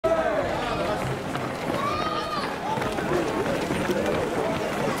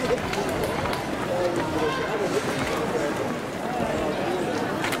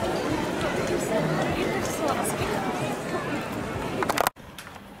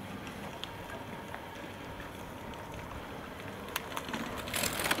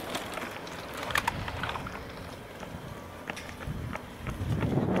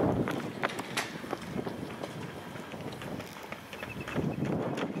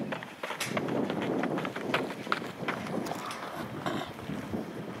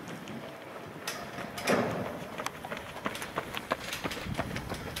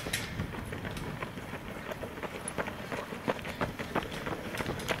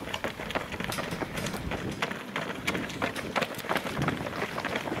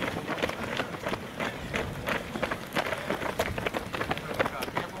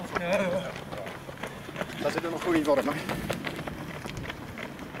niet worden.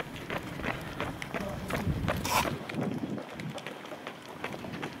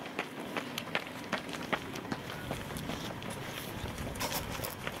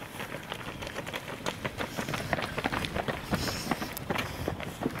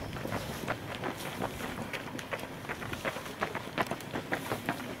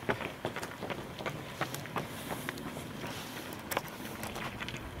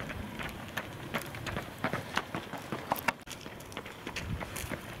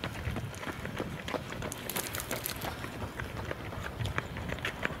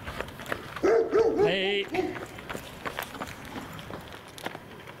 Hey.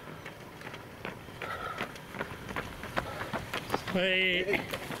 Hey.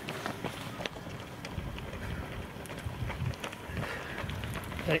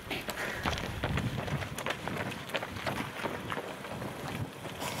 Hey.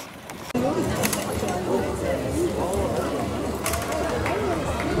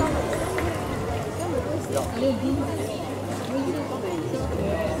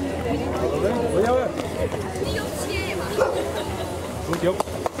 Goed joh.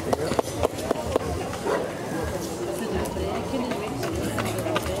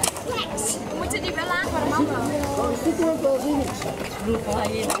 We moeten die wel laten warmen.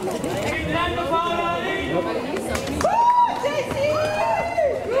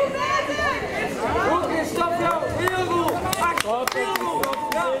 Goed, stap jou, heel goed.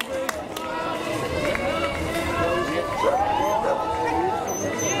 Heel goed.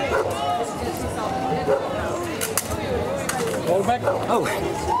 Roll back. Oh.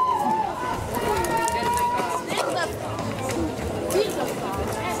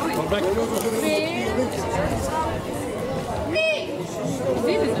 Roll back.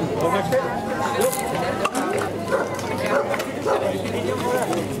 Roll back.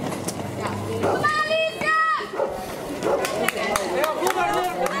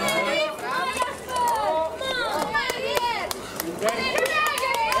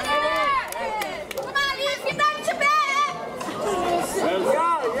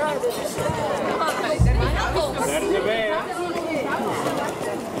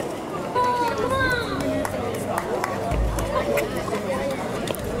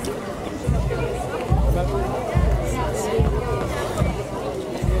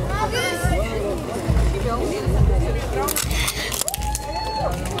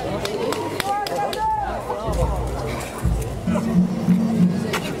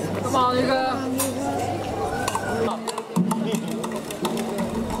 Kom aan, Hugo.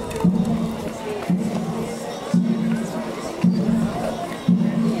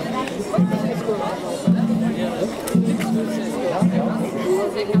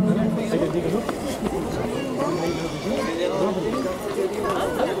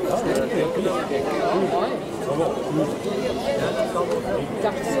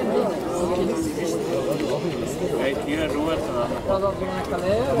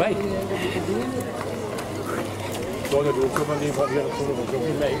 Mij? Zo, dat doe ik maar niet van die ook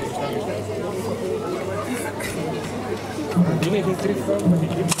niet mee. Die heeft een trip van, maar die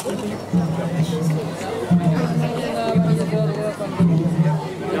trip.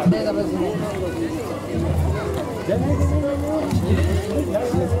 Nee, dat was niet.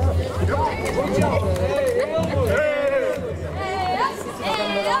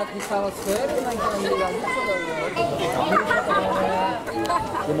 Die gaan wat scheuren en dan kan je dat niet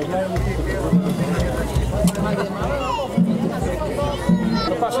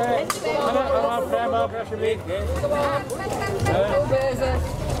zo Passen. Allemaal vrijmaken alsjeblieft. Goed bezig.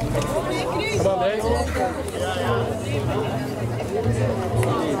 Kom aan, deze.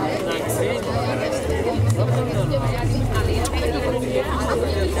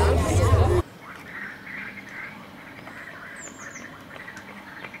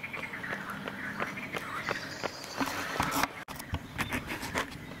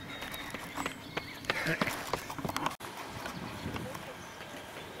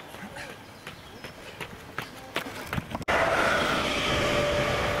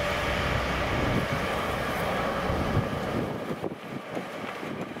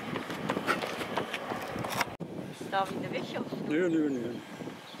 Staan we in de weg of? Nee.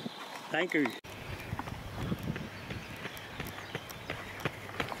 Dank u.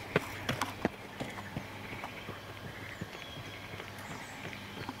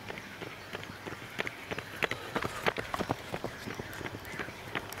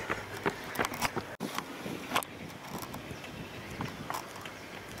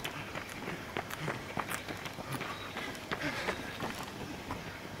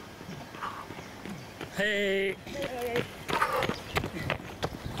 Hey.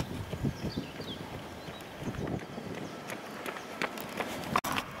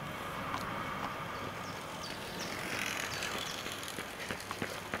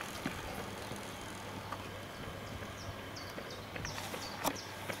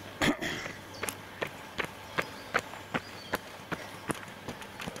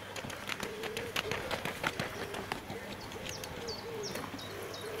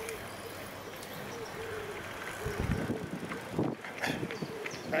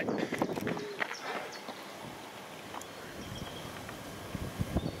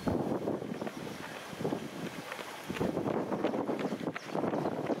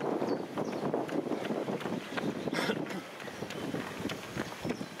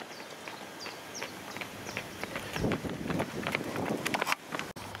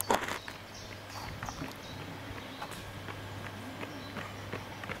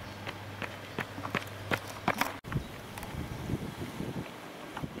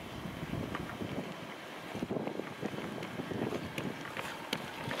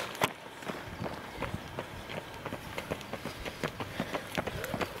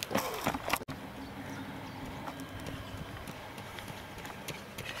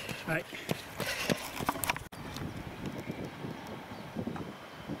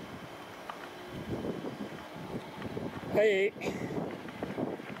 Hey.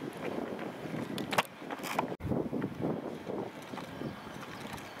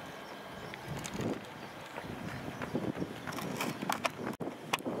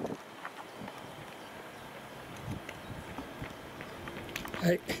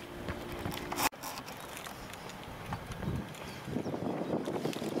 Hey.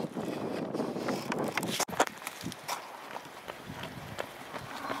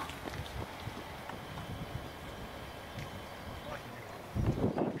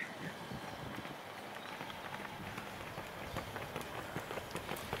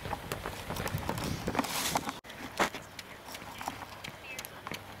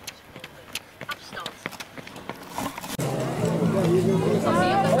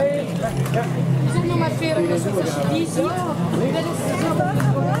 Zoek nog maar 40, dus als je die ziet, dat is zo.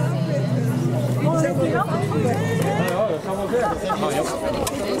 Ja, dat kan wel zijn.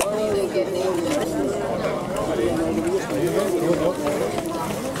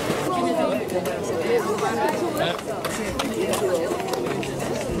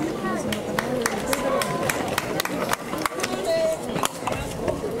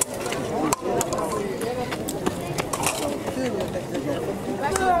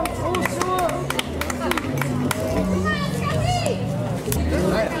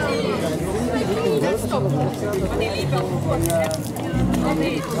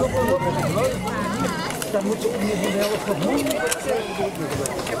 Dan moet je om je helft nog doen.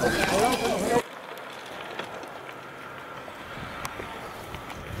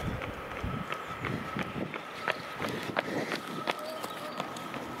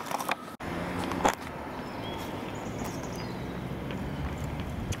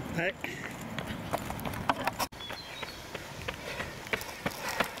 Hey.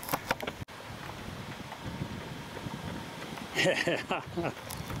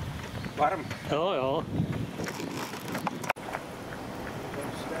 Warm. Ja, ja.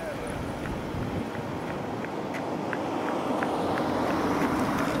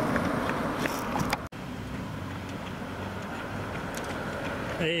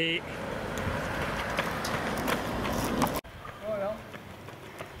 Hey.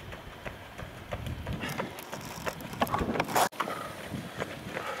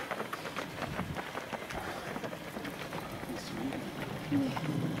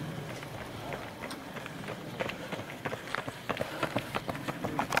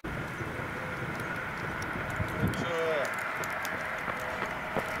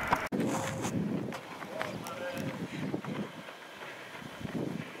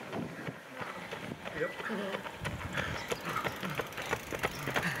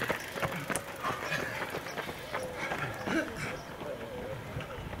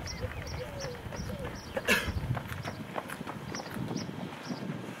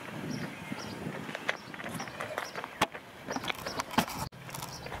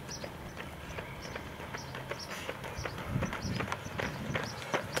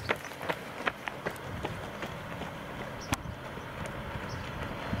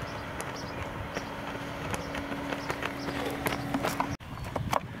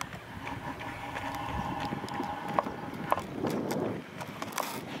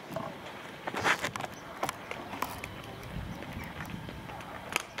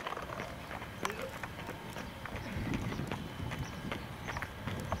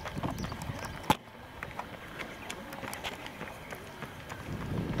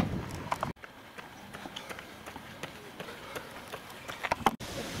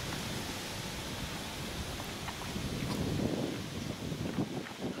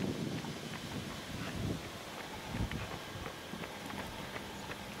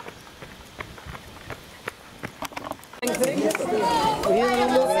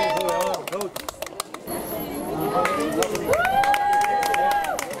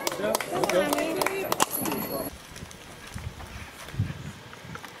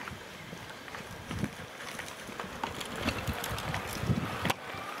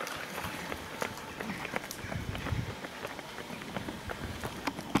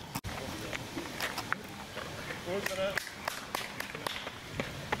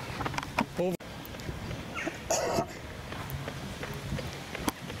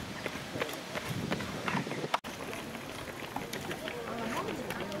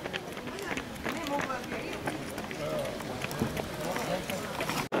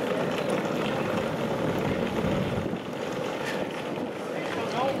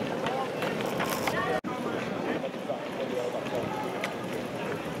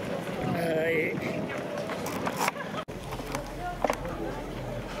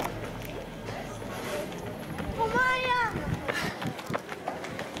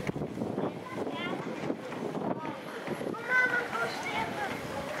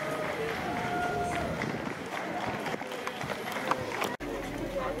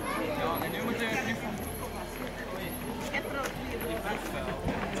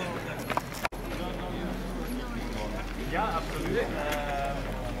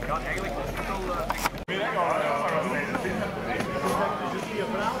 Ja, eigenlijk was het al...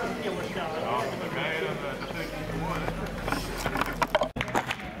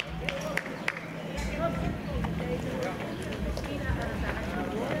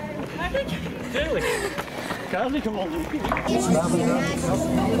 Tuurlijk. Ga niet gewoon doen.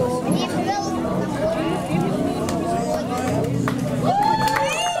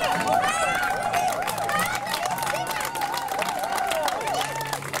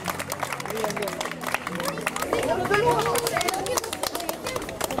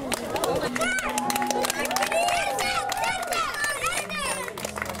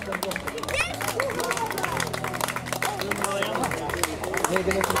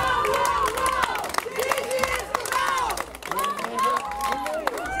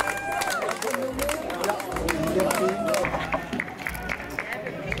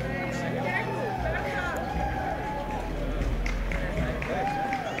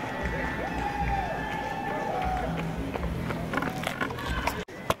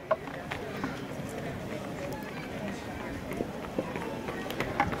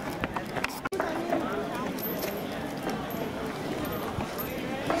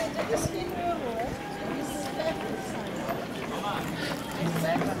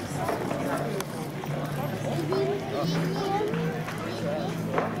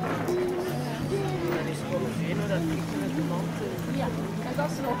 Ja, en dat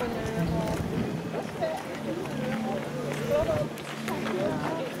is nog een euro.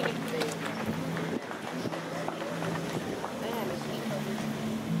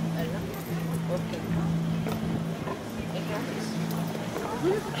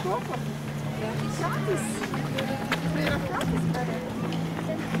 Wil je verkopen? Ja, gratis. Wil je dat gratis hebben?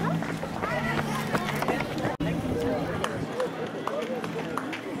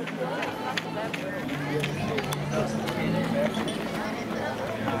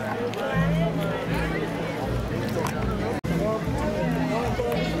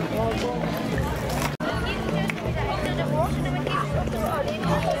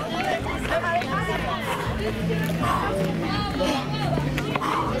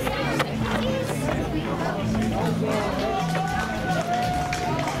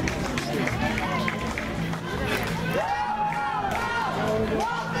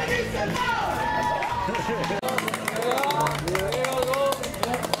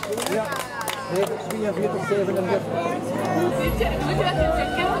 Ja, 43, 37. Moet je dat in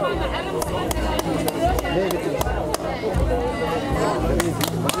zijn kelder aan de arm 19.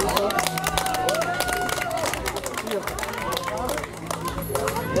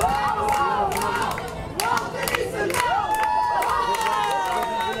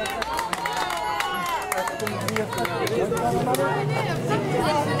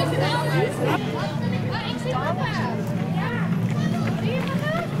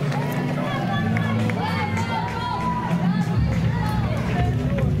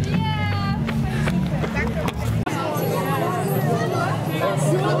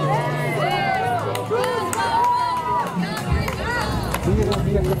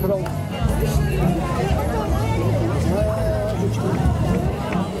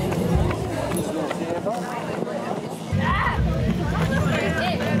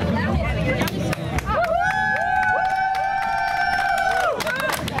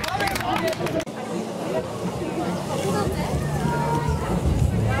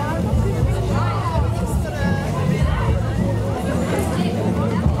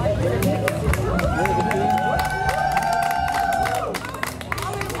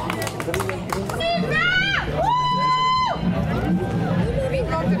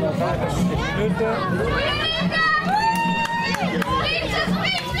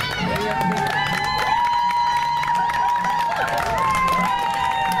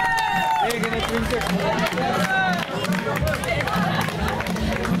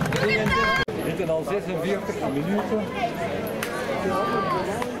 We zitten al 46 minuten.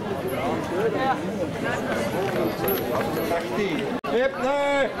 Hup,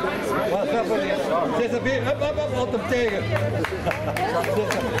 nee! Wat is dat voor dit? 46, hup, hup, hup, houd hem tegen.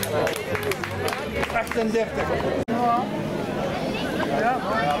 38.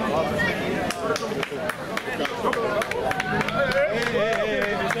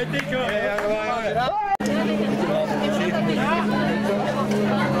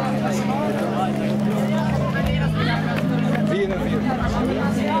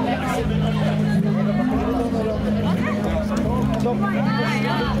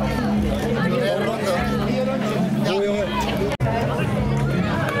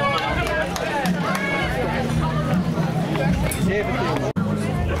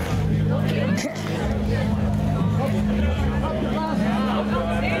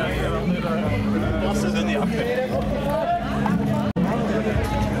 Als ze er niet achter.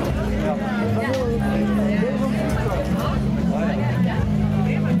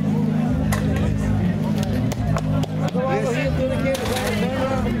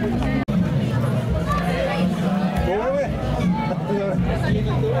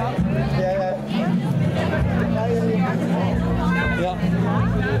 Ja.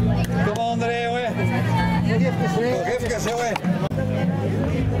 Kom André, hoor. Nog even, hoor.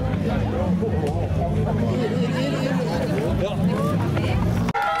 Ja.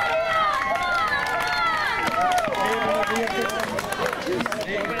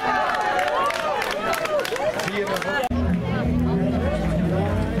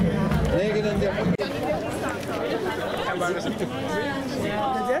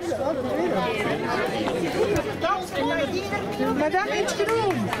 Madame in het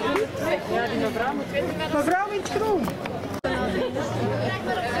groen. Ja, die mevrouw moet weten. Mevrouw in het groen.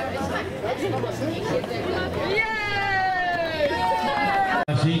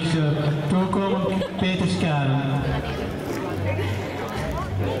 Zie ik ze toekomen, Kontich Kazerne.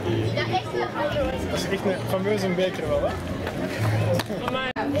 Dat is echt een fameuze beker wel, hè?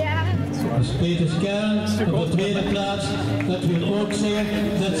 Dus Kontich Kazerne op de tweede plaats. Dat wil ook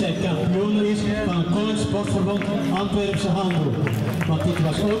zeggen dat zij kampioen is van het Koninklijk Sportverbond Antwerpse Handel. Want dit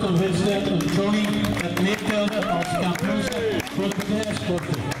was ook een wedstrijd, een jogging, dat meetelde als kampioenschap voor de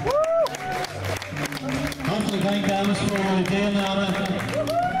bedrijfssporten. Hartelijk dank dames voor de deelname.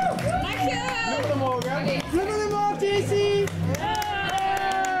 Bloemen omhoog, Jessie.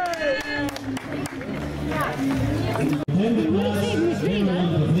 Derde plaats,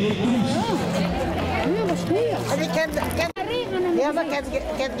 Nederland de Vleerkoes. En ik heb ja, maar ik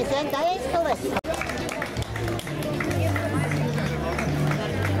heb gezegd dat hij is geweest.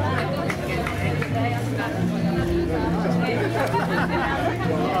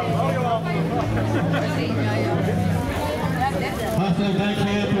 Hartelijk dank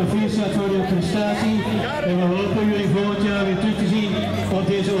meneer proficiat voor uw prestatie en we hopen jullie volgend jaar weer terug te zien op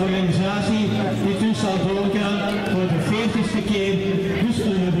deze organisatie die dus zal doorgaan voor de 40ste keer, dus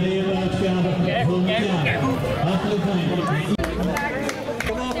een jubileumuitgave volgend jaar. Hartelijk dank.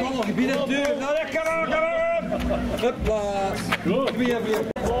 Kom op, binnen de deur. Nou, kom op. Hoppa. Wie heb je?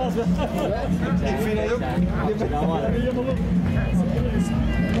 Ik vind het ook.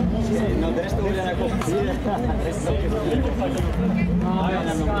 Nou, de rest hoor je naar kop. Ah ja,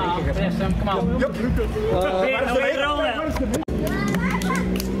 dan nog kom aan. Jup. Waar is de weer?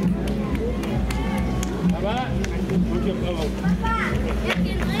 Papa, moet je hem ook.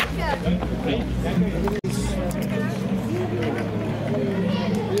 Ik kan drinken.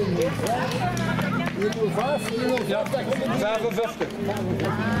 55.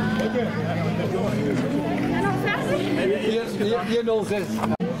 En nog 50? 406.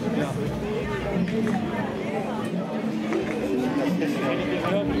 Ja.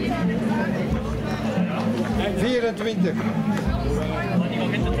 24.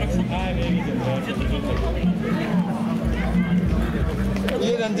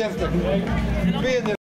 31. 32.